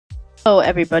Hello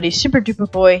everybody, Super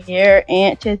Duper Boy here,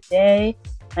 and today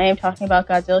I am talking about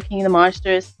Godzilla King of the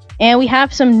Monsters, and we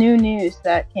have some new news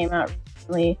that came out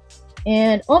recently.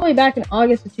 And all the way back in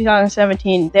August of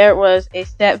 2017, there was a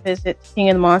set visit to King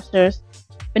of the Monsters,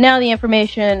 but now the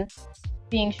information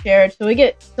being shared, so we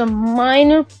get some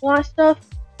minor plot stuff,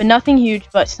 but nothing huge,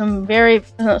 but some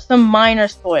minor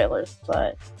spoilers,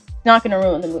 but it's not going to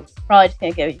ruin the movie. Probably just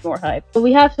going to give you more hype. But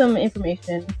we have some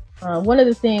information. One of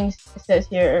the things it says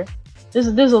here, there's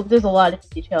a lot of different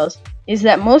details, is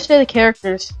that most of the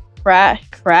characters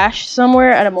crash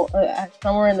somewhere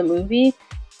somewhere in the movie.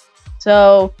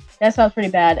 So that sounds pretty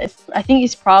bad. I think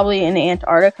it's probably in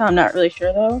Antarctica. I'm not really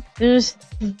sure though.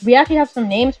 We actually have some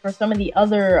names for some of the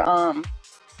other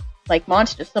like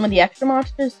monsters, some of the extra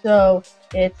monsters. So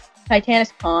it's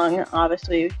Titanus Kong,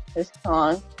 obviously is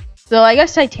Kong. So I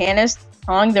guess Titanus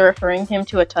Kong, they're referring him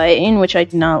to a Titan, which I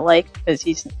do not like because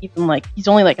he's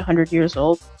only like 100 years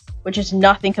old, which is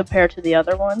nothing compared to the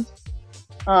other ones.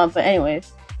 But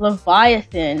anyways,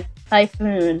 Leviathan,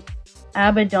 Typhoon,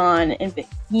 Abaddon, and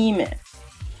Behemoth.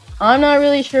 I'm not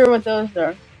really sure what those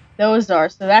are.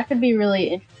 So that could be really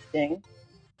interesting.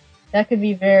 That could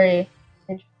be very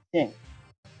interesting.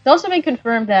 It's also been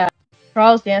confirmed that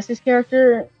Charles Dance's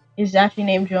character is actually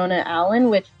named Jonah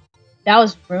Allen, which that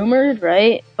was rumored,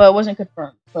 right? But it wasn't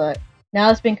confirmed. But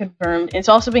now it's been confirmed. It's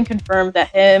also been confirmed that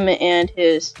him and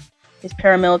his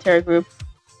paramilitary group,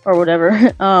 or whatever,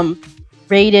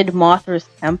 raided Mothra's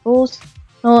temples,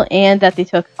 and that they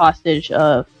took hostage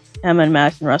of Emma and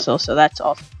Madison Russell, so that's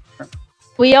also confirmed.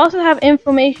 We also have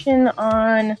information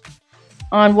on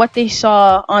what they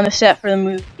saw on the set for the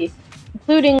movie,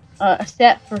 including a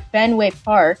set for Fenway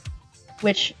Park,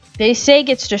 which they say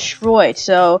gets destroyed.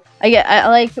 So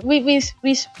we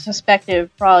suspected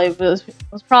it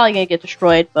was probably gonna get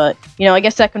destroyed, but I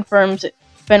guess that confirms it.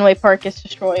 Fenway Park gets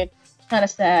destroyed. Kind of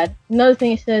sad. Another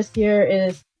thing it says here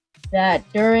is that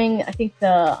during, I think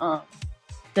the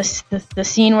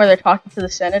scene where they're talking to the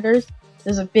senators,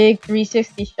 there's a big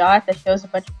 360 shot that shows a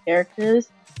bunch of characters.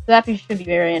 So that should be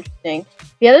very interesting.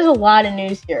 Yeah, there's a lot of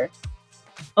news here.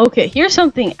 Okay, here's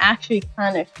something actually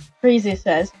kind of crazy. It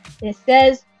says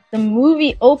the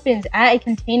movie opens at a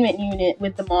containment unit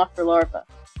with the Mothra larva.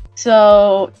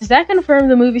 So does that confirm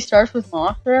the movie starts with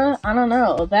Mothra? I don't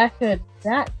know. That could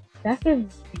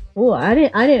be cool. I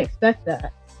didn't expect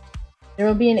that.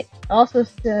 Also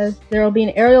says there will be an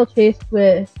aerial chase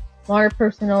with water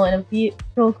personnel in a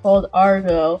vehicle called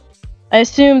Argo. I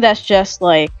assume that's just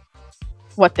like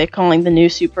what they're calling the new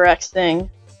Super X thing.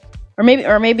 Or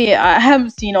maybe I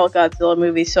haven't seen all Godzilla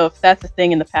movies, so if that's a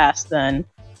thing in the past, then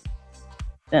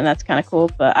that's kind of cool.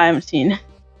 But I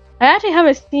actually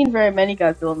haven't seen very many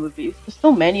Godzilla movies. There's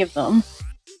so many of them.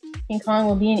 King Kong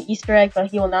will be an Easter egg, but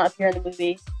he will not appear in the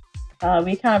movie.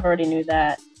 We kind of already knew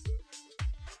that.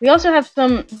 We also have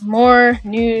some more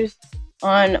news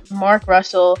on Mark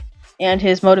Russell and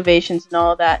his motivations and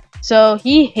all that. So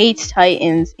he hates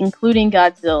Titans, including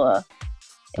Godzilla.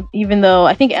 Even though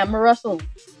I think Emma Russell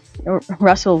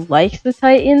likes the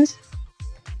Titans,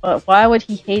 but why would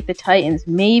he hate the Titans?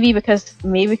 Maybe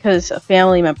because a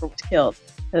family member was killed.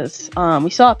 Because we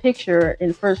saw a picture in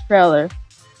the first trailer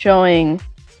showing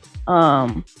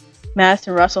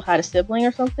Madison Russell had a sibling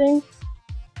or something.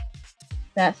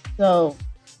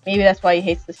 Maybe that's why he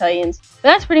hates the Titans. But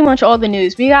that's pretty much all the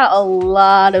news. We got a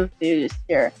lot of news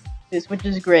here, which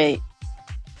is great.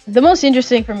 The most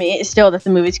interesting for me is still that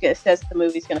it says the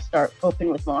movie's gonna start open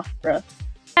with Mothra.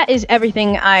 That is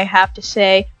everything I have to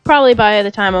say. Probably by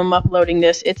the time I'm uploading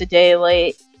this, it's a day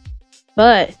late.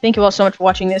 But thank you all so much for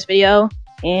watching this video,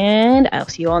 and I'll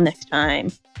see you all next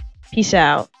time. Peace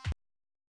out.